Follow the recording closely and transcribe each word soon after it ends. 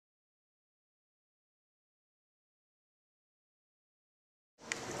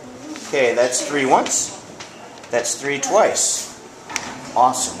Okay, that's 3 once. That's 3 twice.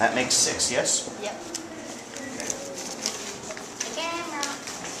 Awesome. That makes 6, yes? Yep.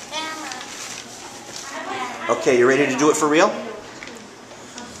 Okay, you ready to do it for real?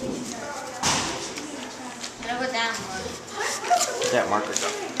 That marker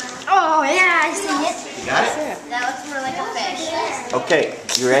go. Oh, yeah, I see it. You got it? That looks more like a fish. Okay,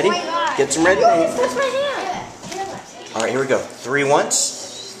 you ready? Oh my God. Get some ready. That's my hand. All right, here we go. 3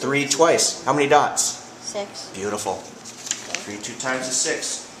 once, 3 twice. How many dots? 6. Beautiful. 3 2 times is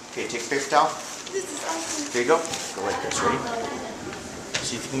 6. Okay, take a paper towel. This is awesome. Here you go. Go like this. Ready?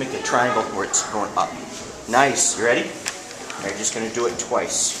 See if you can make a triangle where it's going up. Nice. You ready? Now you're just going to do it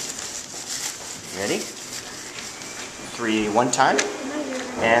twice. Ready? 3 1 time.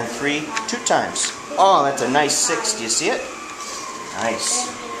 And 3 2 times. Oh, that's a nice 6. Do you see it? Nice.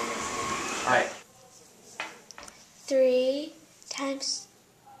 All right. 3 times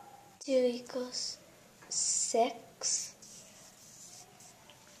 2 equals 6.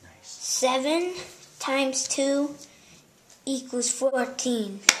 Nice. 7 times 2 equals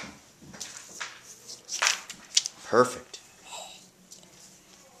 14. Perfect.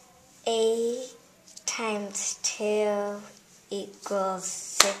 8 times 2 equals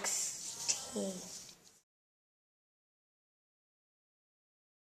 16.